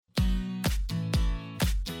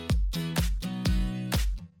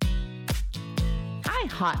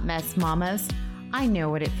hot mess mamas. I know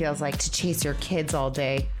what it feels like to chase your kids all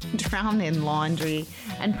day, drown in laundry,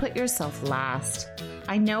 and put yourself last.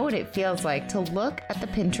 I know what it feels like to look at the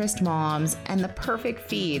Pinterest moms and the perfect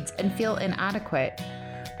feeds and feel inadequate.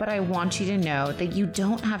 But I want you to know that you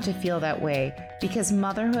don't have to feel that way because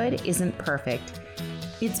motherhood isn't perfect.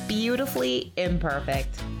 It's beautifully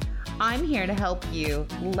imperfect. I'm here to help you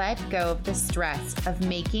let go of the stress of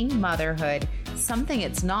making motherhood something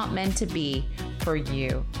it's not meant to be for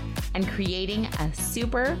you, and creating a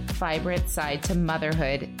super vibrant side to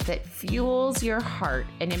motherhood that fuels your heart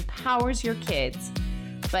and empowers your kids,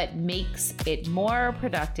 but makes it more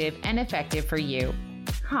productive and effective for you.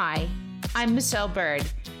 Hi, I'm Michelle Bird,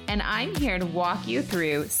 and I'm here to walk you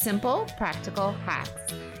through simple, practical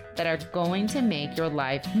hacks that are going to make your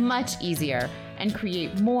life much easier and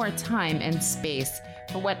create more time and space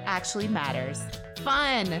for what actually matters.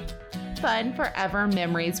 Fun forever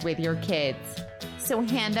memories with your kids. So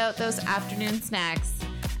hand out those afternoon snacks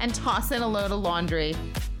and toss in a load of laundry.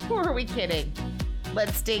 Who are we kidding?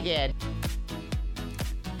 Let's dig in.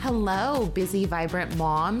 Hello, busy, vibrant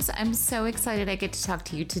moms. I'm so excited I get to talk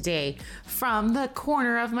to you today from the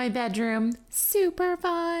corner of my bedroom. Super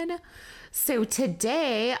fun. So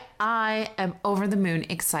today I am over the moon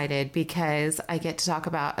excited because I get to talk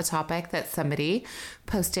about a topic that somebody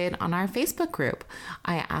posted on our Facebook group.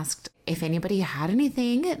 I asked if anybody had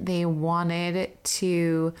anything they wanted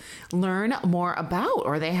to learn more about,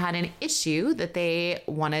 or they had an issue that they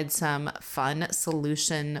wanted some fun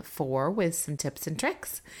solution for with some tips and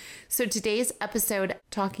tricks. So today's episode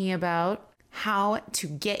talking about how to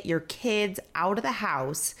get your kids out of the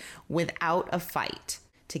house without a fight.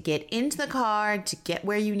 To get into the car, to get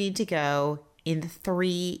where you need to go in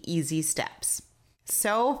 3 easy steps.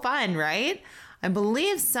 So fun, right? I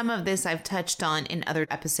believe some of this I've touched on in other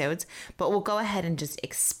episodes, but we'll go ahead and just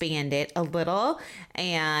expand it a little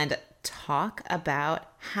and talk about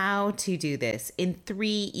how to do this in 3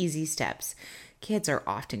 easy steps. Kids are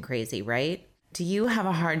often crazy, right? Do you have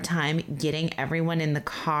a hard time getting everyone in the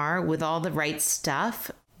car with all the right stuff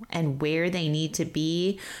and where they need to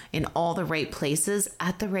be in all the right places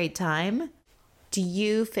at the right time? Do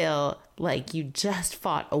you feel like you just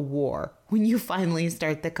fought a war when you finally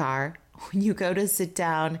start the car? When you go to sit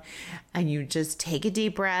down and you just take a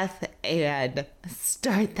deep breath and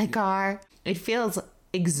start the car? It feels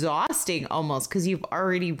exhausting almost because you've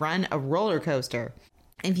already run a roller coaster.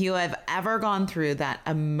 If you have ever gone through that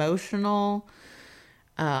emotional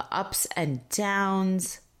ups and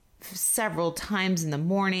downs, several times in the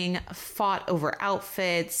morning, fought over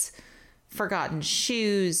outfits, forgotten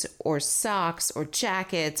shoes or socks or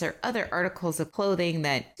jackets or other articles of clothing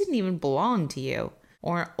that didn't even belong to you,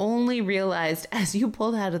 or only realized as you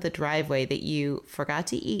pulled out of the driveway that you forgot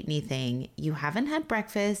to eat anything, you haven't had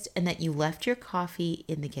breakfast, and that you left your coffee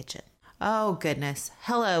in the kitchen. Oh goodness.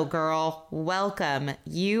 Hello, girl. Welcome.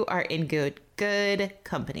 You are in good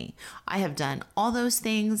company. I have done all those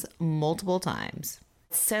things multiple times.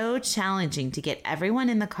 So challenging to get everyone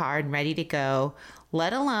in the car and ready to go,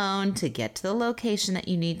 let alone to get to the location that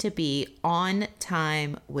you need to be on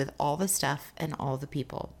time with all the stuff and all the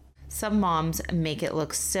people. Some moms make it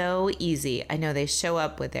look so easy. I know they show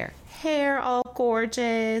up with their hair all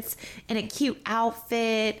gorgeous, in a cute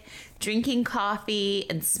outfit, drinking coffee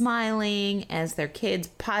and smiling as their kids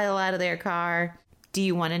pile out of their car. Do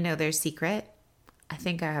you want to know their secret? I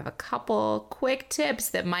think I have a couple quick tips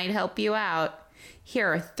that might help you out.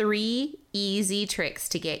 Here are 3 easy tricks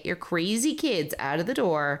to get your crazy kids out of the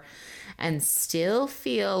door and still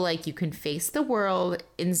feel like you can face the world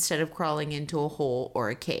instead of crawling into a hole or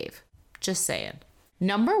a cave. Just saying.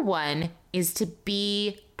 Number 1 is to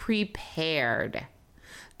be prepared.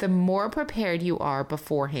 The more prepared you are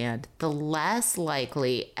beforehand, the less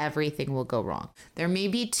likely everything will go wrong. There may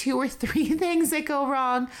be 2 or 3 things that go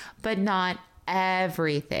wrong, but not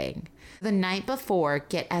everything. The night before,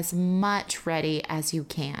 get as much ready as you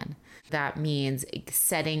can. That means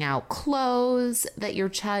setting out clothes that your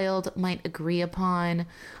child might agree upon.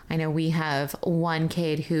 I know we have one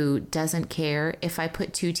kid who doesn't care if I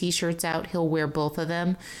put 2 t-shirts out, he'll wear both of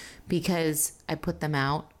them because I put them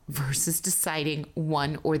out versus deciding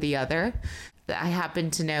one or the other. I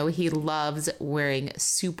happen to know he loves wearing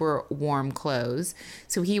super warm clothes,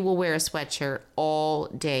 so he will wear a sweatshirt all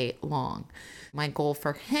day long. My goal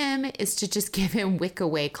for him is to just give him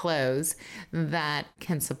wick-away clothes that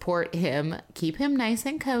can support him, keep him nice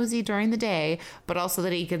and cozy during the day, but also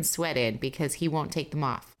that he can sweat in because he won't take them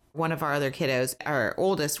off. One of our other kiddos, our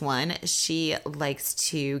oldest one, she likes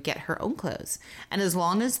to get her own clothes. And as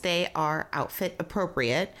long as they are outfit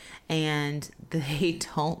appropriate and they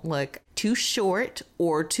don't look too short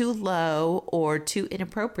or too low or too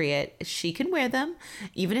inappropriate, she can wear them,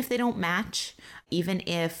 even if they don't match, even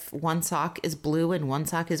if one sock is blue and one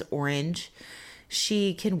sock is orange,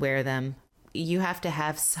 she can wear them. You have to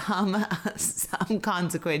have some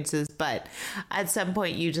consequences, but at some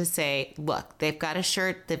point you just say, look, they've got a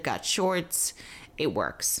shirt, they've got shorts, it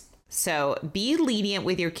works. So be lenient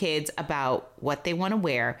with your kids about what they want to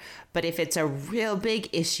wear. But if it's a real big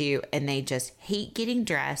issue and they just hate getting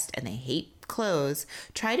dressed and they hate clothes,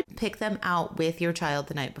 try to pick them out with your child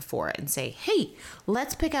the night before and say, hey,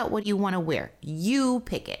 let's pick out what you want to wear. You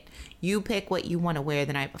pick it. You pick what you want to wear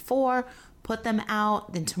the night before. Put them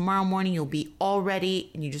out, then tomorrow morning you'll be all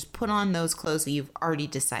ready and you just put on those clothes that you've already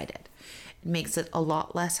decided. It makes it a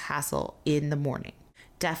lot less hassle in the morning.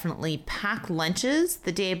 Definitely pack lunches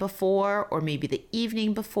the day before or maybe the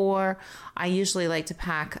evening before. I usually like to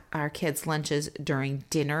pack our kids' lunches during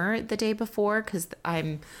dinner the day before because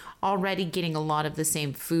I'm already getting a lot of the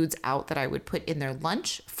same foods out that I would put in their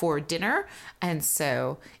lunch for dinner. And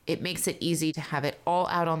so it makes it easy to have it all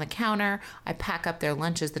out on the counter. I pack up their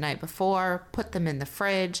lunches the night before, put them in the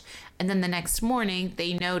fridge, and then the next morning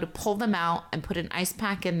they know to pull them out and put an ice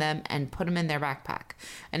pack in them and put them in their backpack.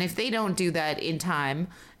 And if they don't do that in time,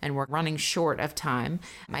 and we're running short of time,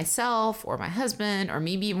 myself or my husband or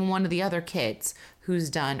maybe even one of the other kids who's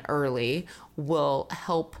done early will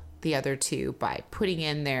help the other two by putting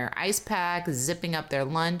in their ice pack, zipping up their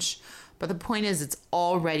lunch. But the point is it's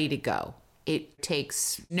all ready to go. It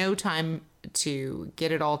takes no time to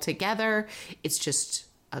get it all together. It's just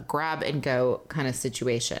a grab and go kind of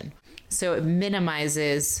situation. So it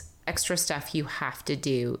minimizes extra stuff you have to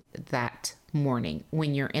do that morning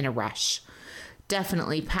when you're in a rush.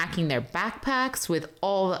 Definitely packing their backpacks with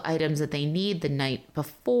all the items that they need the night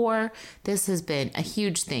before. This has been a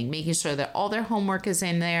huge thing, making sure that all their homework is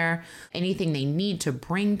in there, anything they need to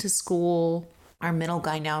bring to school. Our middle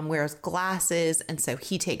guy now wears glasses, and so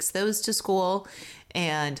he takes those to school,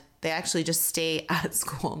 and they actually just stay at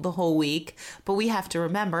school the whole week. But we have to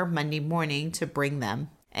remember Monday morning to bring them.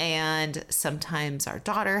 And sometimes our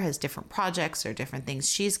daughter has different projects or different things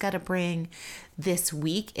she's got to bring. This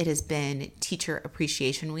week, it has been Teacher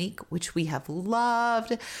Appreciation Week, which we have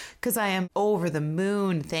loved because I am over the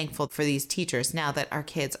moon thankful for these teachers. Now that our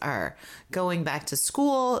kids are going back to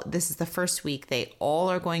school, this is the first week they all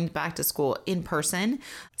are going back to school in person.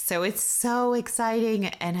 So it's so exciting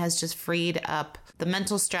and has just freed up the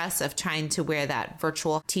mental stress of trying to wear that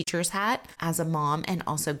virtual teacher's hat as a mom and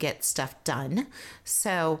also get stuff done.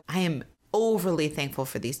 So I am overly thankful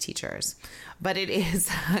for these teachers. But it is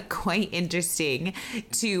quite interesting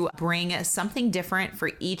to bring something different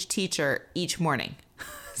for each teacher each morning.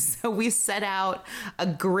 So we set out a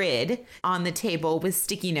grid on the table with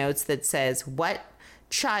sticky notes that says what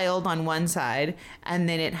child on one side, and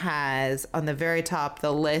then it has on the very top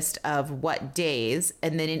the list of what days,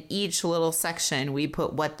 and then in each little section we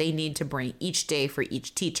put what they need to bring each day for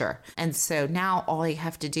each teacher. And so now all I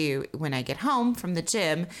have to do when I get home from the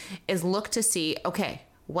gym is look to see, okay,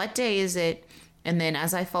 what day is it? And then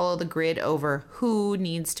as I follow the grid over who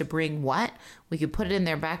needs to bring what, we could put it in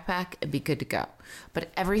their backpack and be good to go. But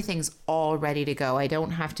everything's all ready to go. I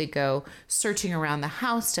don't have to go searching around the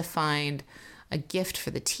house to find a gift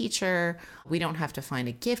for the teacher. We don't have to find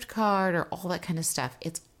a gift card or all that kind of stuff.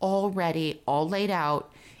 It's all ready, all laid out,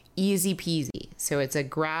 easy peasy. So it's a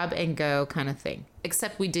grab and go kind of thing.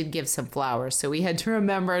 Except we did give some flowers. So we had to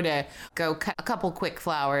remember to go cut a couple quick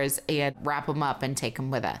flowers and wrap them up and take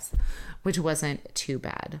them with us, which wasn't too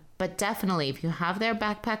bad. But definitely, if you have their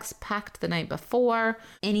backpacks packed the night before,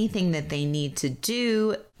 anything that they need to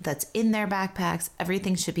do that's in their backpacks,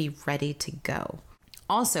 everything should be ready to go.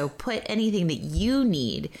 Also, put anything that you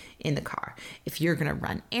need in the car. If you're going to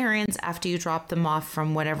run errands after you drop them off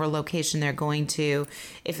from whatever location they're going to,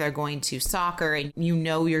 if they're going to soccer and you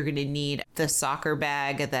know you're going to need the soccer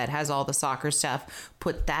bag that has all the soccer stuff,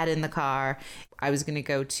 put that in the car. I was going to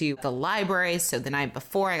go to the library, so the night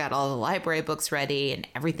before I got all the library books ready and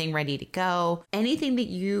everything ready to go. Anything that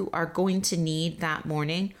you are going to need that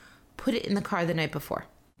morning, put it in the car the night before.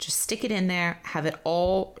 Just stick it in there, have it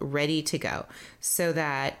all ready to go so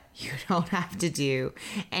that you don't have to do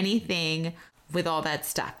anything with all that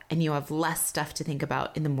stuff and you have less stuff to think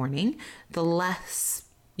about in the morning. The less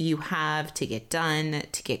you have to get done,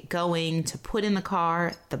 to get going, to put in the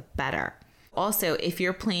car, the better. Also, if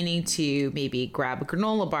you're planning to maybe grab a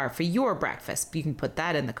granola bar for your breakfast, you can put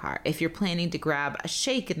that in the car. If you're planning to grab a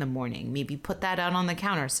shake in the morning, maybe put that out on the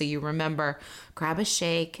counter so you remember, grab a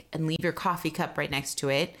shake and leave your coffee cup right next to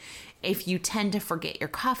it. If you tend to forget your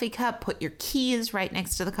coffee cup, put your keys right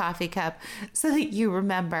next to the coffee cup so that you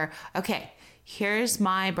remember, okay, here's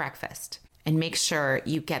my breakfast, and make sure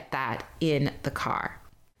you get that in the car.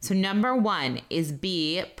 So number 1 is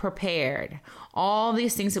be prepared. All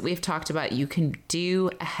these things that we've talked about, you can do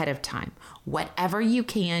ahead of time. Whatever you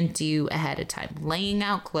can do ahead of time. Laying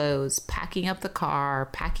out clothes, packing up the car,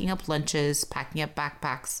 packing up lunches, packing up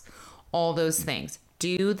backpacks, all those things.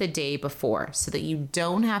 Do the day before so that you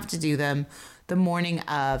don't have to do them the morning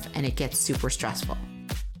of and it gets super stressful.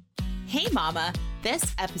 Hey mama,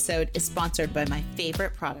 this episode is sponsored by my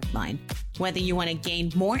favorite product line. Whether you want to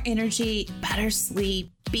gain more energy, better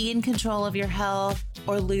sleep, be in control of your health,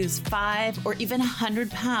 or lose 5 or even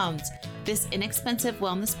 100 pounds, this inexpensive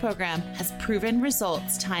wellness program has proven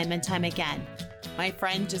results time and time again. My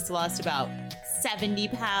friend just lost about 70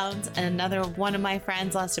 pounds and another one of my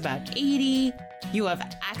friends lost about 80. You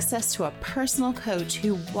have access to a personal coach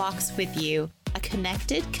who walks with you, a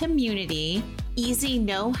connected community, easy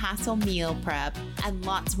no-hassle meal prep, and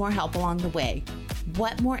lots more help along the way.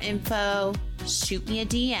 Want more info? Shoot me a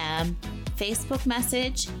DM, Facebook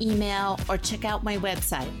message, email, or check out my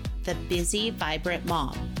website, The Busy Vibrant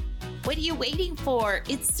Mom. What are you waiting for?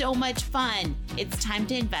 It's so much fun. It's time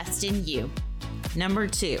to invest in you. Number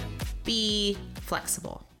 2, be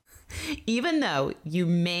flexible. Even though you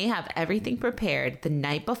may have everything prepared the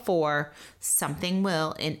night before, something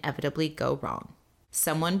will inevitably go wrong.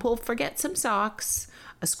 Someone will forget some socks,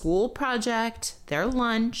 a school project, their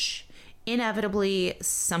lunch. Inevitably,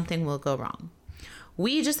 something will go wrong.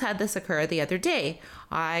 We just had this occur the other day.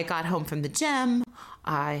 I got home from the gym.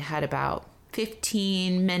 I had about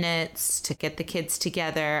 15 minutes to get the kids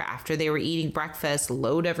together after they were eating breakfast,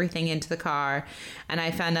 load everything into the car, and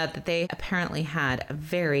I found out that they apparently had a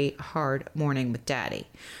very hard morning with Daddy.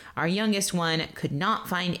 Our youngest one could not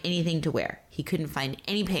find anything to wear. He couldn't find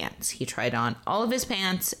any pants. He tried on all of his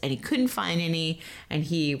pants and he couldn't find any, and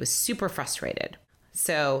he was super frustrated.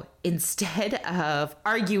 So instead of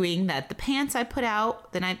arguing that the pants I put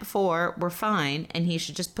out the night before were fine and he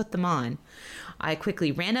should just put them on, I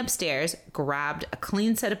quickly ran upstairs, grabbed a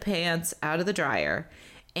clean set of pants out of the dryer,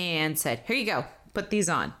 and said, "Here you go, put these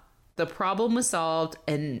on." The problem was solved,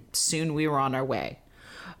 and soon we were on our way.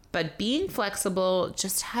 But being flexible,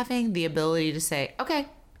 just having the ability to say, okay,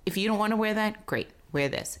 if you don't want to wear that, great, wear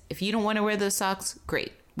this. If you don't want to wear those socks,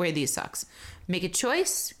 great, wear these socks. Make a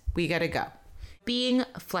choice, we gotta go. Being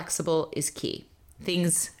flexible is key.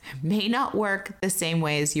 Things may not work the same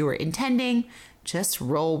way as you were intending. Just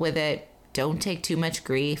roll with it. Don't take too much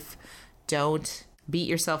grief. Don't beat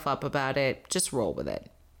yourself up about it. Just roll with it.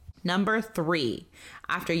 Number 3,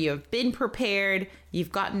 after you have been prepared,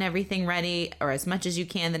 you've gotten everything ready, or as much as you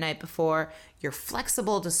can the night before, you're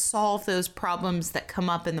flexible to solve those problems that come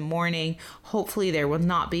up in the morning. Hopefully there will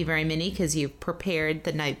not be very many because you've prepared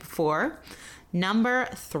the night before. Number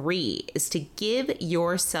 3 is to give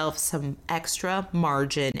yourself some extra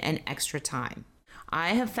margin and extra time. I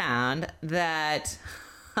have found that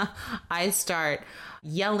I start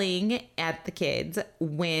yelling at the kids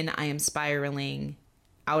when I am spiraling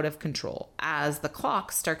out of control as the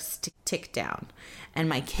clock starts to tick down and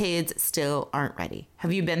my kids still aren't ready.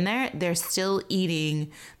 Have you been there? They're still eating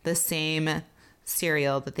the same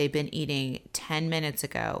cereal that they've been eating 10 minutes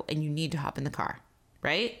ago and you need to hop in the car,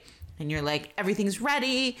 right? And you're like, everything's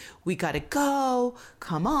ready. We gotta go.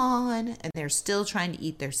 Come on. And they're still trying to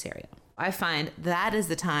eat their cereal. I find that is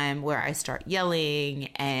the time where I start yelling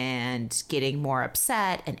and getting more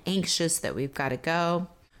upset and anxious that we've got to go.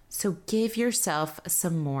 So give yourself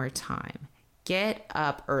some more time. Get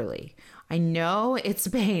up early. I know it's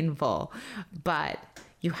painful, but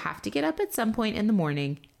you have to get up at some point in the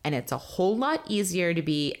morning, and it's a whole lot easier to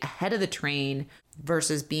be ahead of the train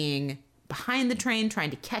versus being behind the train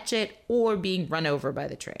trying to catch it or being run over by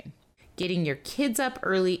the train. Getting your kids up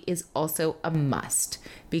early is also a must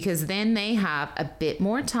because then they have a bit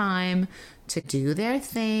more time to do their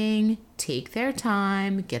thing, take their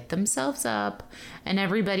time, get themselves up, and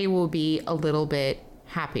everybody will be a little bit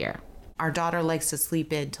happier. Our daughter likes to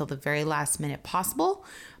sleep in till the very last minute possible,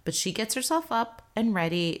 but she gets herself up and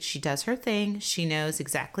ready. She does her thing. She knows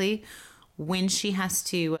exactly when she has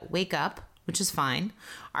to wake up, which is fine.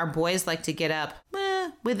 Our boys like to get up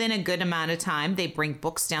within a good amount of time. They bring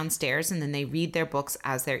books downstairs and then they read their books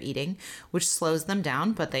as they're eating, which slows them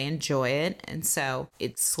down, but they enjoy it. And so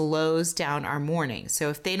it slows down our morning. So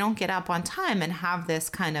if they don't get up on time and have this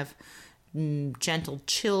kind of gentle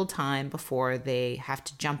chill time before they have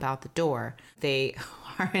to jump out the door, they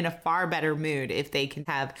are in a far better mood if they can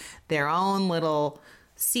have their own little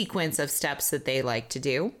sequence of steps that they like to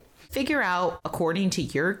do. Figure out, according to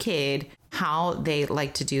your kid, how they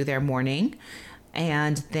like to do their morning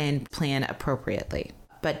and then plan appropriately.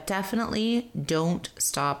 But definitely don't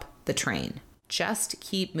stop the train. just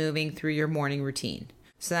keep moving through your morning routine.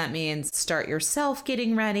 So that means start yourself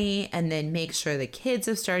getting ready and then make sure the kids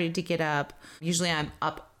have started to get up. Usually I'm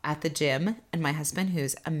up at the gym and my husband,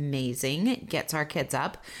 who's amazing, gets our kids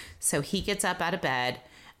up. So he gets up out of bed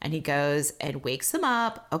and he goes and wakes them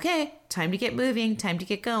up. Okay, time to get moving, time to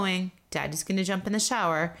get going. Daddy's going to jump in the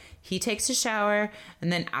shower. He takes a shower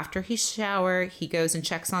and then after he shower, he goes and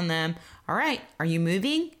checks on them. All right, are you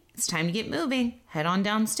moving? It's time to get moving. Head on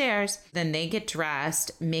downstairs. Then they get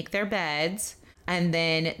dressed, make their beds, and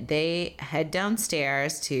then they head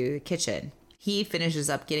downstairs to the kitchen. He finishes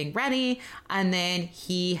up getting ready and then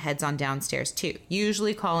he heads on downstairs too,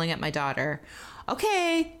 usually calling at my daughter.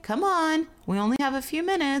 Okay, come on. We only have a few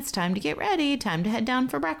minutes. Time to get ready. Time to head down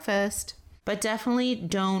for breakfast. But definitely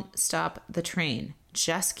don't stop the train.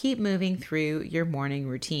 Just keep moving through your morning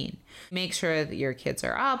routine. Make sure that your kids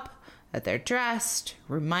are up, that they're dressed,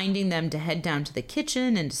 reminding them to head down to the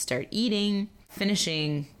kitchen and to start eating,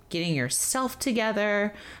 finishing getting yourself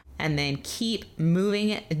together, and then keep moving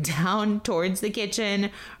it down towards the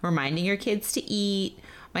kitchen, reminding your kids to eat.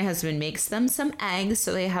 My husband makes them some eggs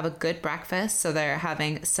so they have a good breakfast, so they're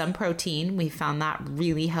having some protein. We found that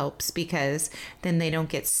really helps because then they don't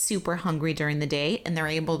get super hungry during the day and they're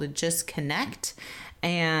able to just connect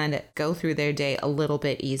and go through their day a little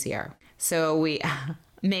bit easier. So we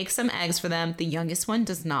make some eggs for them. The youngest one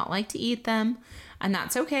does not like to eat them, and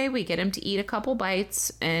that's okay. We get him to eat a couple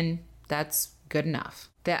bites and that's good enough.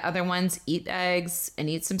 The other ones eat eggs and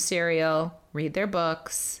eat some cereal, read their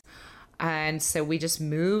books. And so we just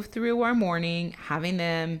move through our morning, having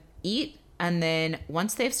them eat. And then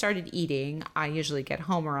once they've started eating, I usually get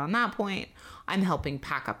home around that point. I'm helping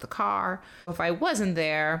pack up the car. If I wasn't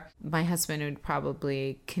there, my husband would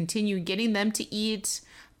probably continue getting them to eat,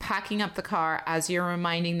 packing up the car as you're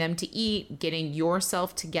reminding them to eat, getting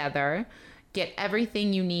yourself together, get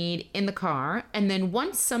everything you need in the car. And then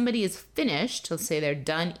once somebody is finished, let's say they're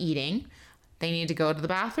done eating, they need to go to the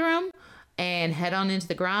bathroom and head on into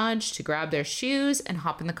the garage to grab their shoes and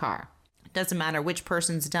hop in the car. It doesn't matter which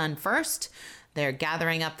person's done first. They're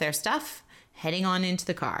gathering up their stuff, heading on into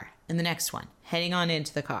the car. And the next one, heading on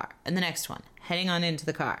into the car. And the next one, heading on into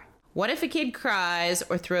the car. What if a kid cries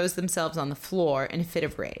or throws themselves on the floor in a fit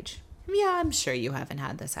of rage? Yeah, I'm sure you haven't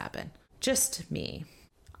had this happen. Just me.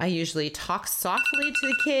 I usually talk softly to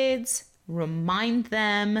the kids, remind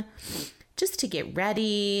them just to get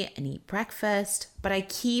ready and eat breakfast, but I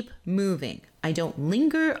keep moving. I don't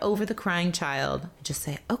linger over the crying child. I just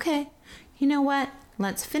say, okay, you know what?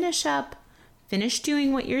 Let's finish up, finish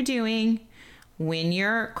doing what you're doing. When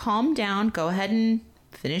you're calmed down, go ahead and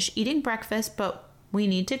finish eating breakfast, but we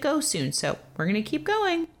need to go soon, so we're going to keep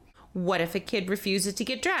going. What if a kid refuses to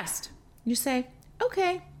get dressed? You say,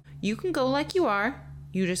 okay, you can go like you are.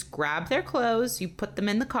 You just grab their clothes, you put them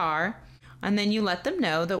in the car, and then you let them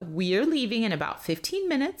know that we're leaving in about 15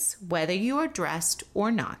 minutes, whether you are dressed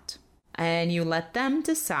or not. And you let them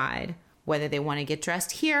decide whether they want to get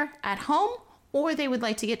dressed here at home or they would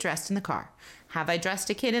like to get dressed in the car. Have I dressed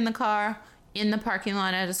a kid in the car, in the parking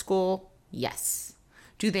lot at a school? Yes.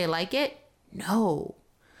 Do they like it? No.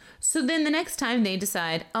 So then the next time they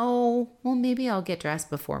decide, oh, well, maybe I'll get dressed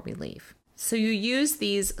before we leave. So you use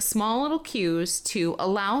these small little cues to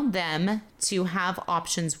allow them to have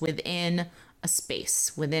options within a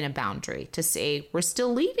space, within a boundary, to say, we're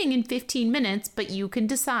still leaving in 15 minutes, but you can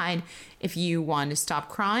decide if you want to stop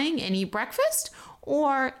crying and eat breakfast,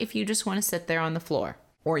 or if you just want to sit there on the floor.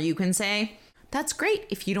 Or you can say, that's great.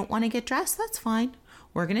 If you don't want to get dressed, that's fine.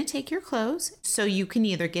 We're going to take your clothes. So you can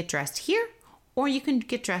either get dressed here or you can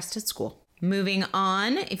get dressed at school. Moving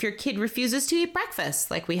on, if your kid refuses to eat breakfast,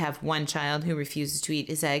 like we have one child who refuses to eat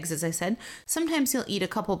his eggs, as I said, sometimes he'll eat a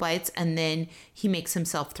couple bites and then he makes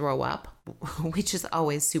himself throw up, which is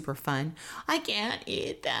always super fun. I can't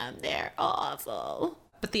eat them. They're awful.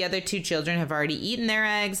 But the other two children have already eaten their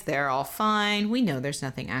eggs. They're all fine. We know there's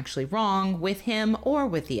nothing actually wrong with him or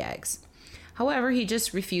with the eggs. However, he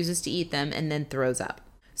just refuses to eat them and then throws up.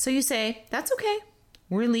 So you say, that's okay.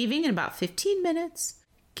 We're leaving in about 15 minutes.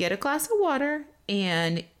 Get a glass of water,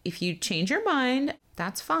 and if you change your mind,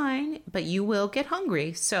 that's fine, but you will get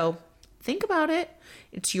hungry. So think about it.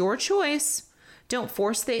 It's your choice. Don't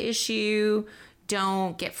force the issue.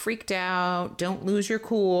 Don't get freaked out. Don't lose your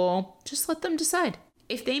cool. Just let them decide.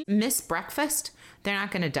 If they miss breakfast, they're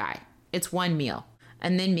not going to die. It's one meal.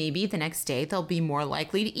 And then maybe the next day they'll be more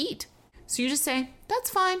likely to eat. So you just say, that's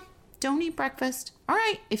fine. Don't eat breakfast. All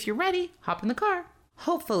right, if you're ready, hop in the car.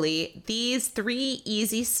 Hopefully, these 3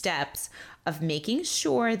 easy steps of making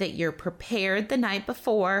sure that you're prepared the night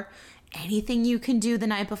before, anything you can do the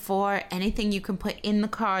night before, anything you can put in the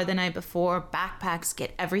car the night before, backpacks,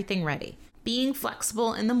 get everything ready. being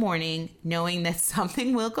flexible in the morning, knowing that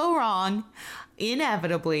something will go wrong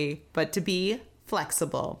inevitably, but to be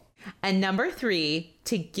flexible. And number 3,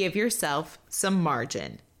 to give yourself some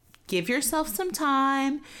margin. Give yourself some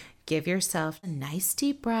time, give yourself a nice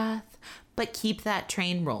deep breath, but keep that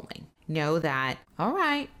train rolling. Know that, all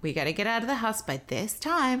right, we got to get out of the house by this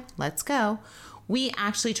time. Let's go. We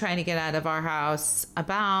actually try to get out of our house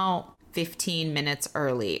about 15 minutes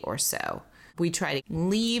early or so. We try to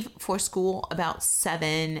leave for school about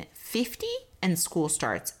 7:50 and school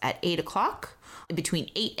starts at 8 o'clock, between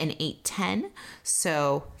 8 and 8:10.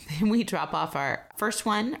 So then we drop off our first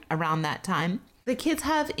one around that time. The kids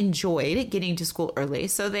have enjoyed getting to school early,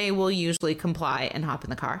 so they will usually comply and hop in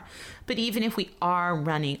the car. But even if we are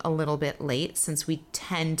running a little bit late, since we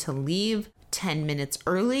tend to leave 10 minutes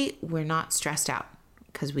early, we're not stressed out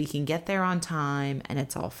because we can get there on time and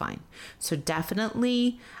it's all fine. So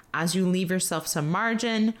definitely, as you leave yourself some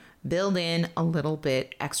margin, build in a little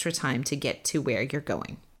bit extra time to get to where you're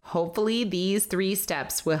going. Hopefully, these 3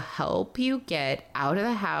 steps will help you get out of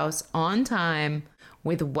the house on time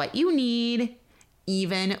with what you need,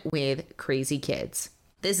 even with crazy kids.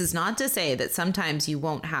 This is not to say that sometimes you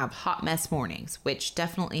won't have hot mess mornings, which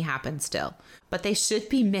definitely happen still, but they should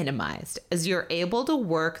be minimized as you're able to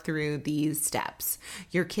work through these steps.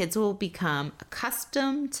 Your kids will become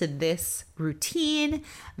accustomed to this routine,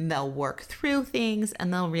 they'll work through things,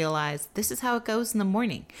 and they'll realize this is how it goes in the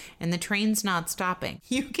morning, and the train's not stopping.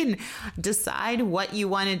 You can decide what you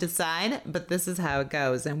want to decide, but this is how it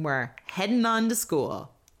goes, and we're heading on to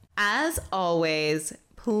school. As always,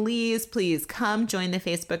 please come join the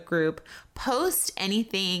Facebook group. Post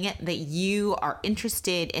anything that you are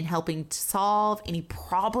interested in helping to solve, any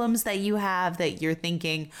problems that you have that you're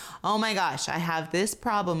thinking, oh my gosh, I have this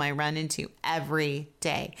problem I run into every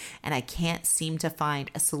day and I can't seem to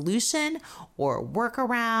find a solution or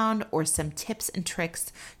workaround or some tips and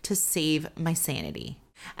tricks to save my sanity.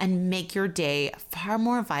 And make your day far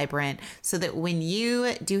more vibrant so that when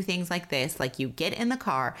you do things like this, like you get in the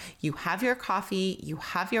car, you have your coffee, you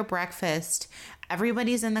have your breakfast,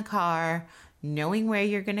 everybody's in the car, knowing where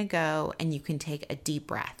you're going to go, and you can take a deep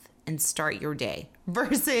breath and start your day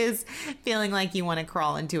versus feeling like you want to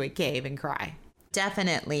crawl into a cave and cry.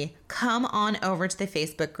 Definitely come on over to the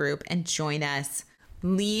Facebook group and join us.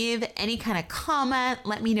 Leave any kind of comment.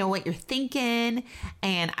 Let me know what you're thinking,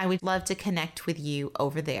 and I would love to connect with you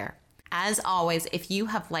over there. As always, if you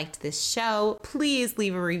have liked this show, please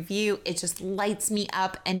leave a review. It just lights me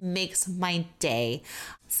up and makes my day.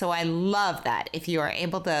 So I love that. If you are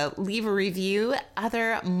able to leave a review,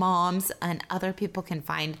 other moms and other people can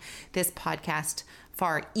find this podcast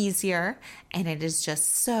far easier, and it is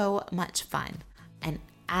just so much fun. And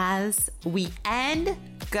as we end,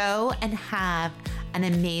 go and have an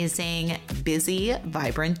amazing, busy,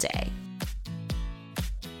 vibrant day.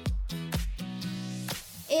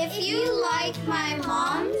 If you like my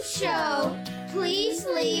mom's show, please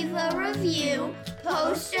leave a review,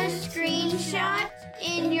 post a screenshot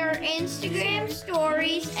in your Instagram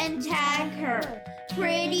stories, and tag her.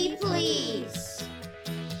 Pretty please.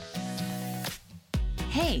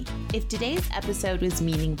 Hey, if today's episode was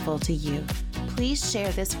meaningful to you, please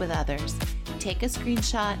share this with others. Take a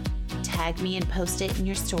screenshot, tag me, and post it in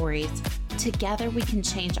your stories. Together we can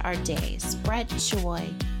change our day, spread joy,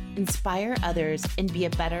 inspire others, and be a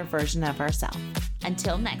better version of ourselves.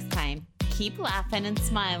 Until next time, keep laughing and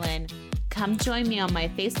smiling. Come join me on my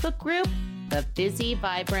Facebook group, The Busy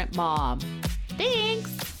Vibrant Mom.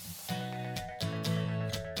 Thanks!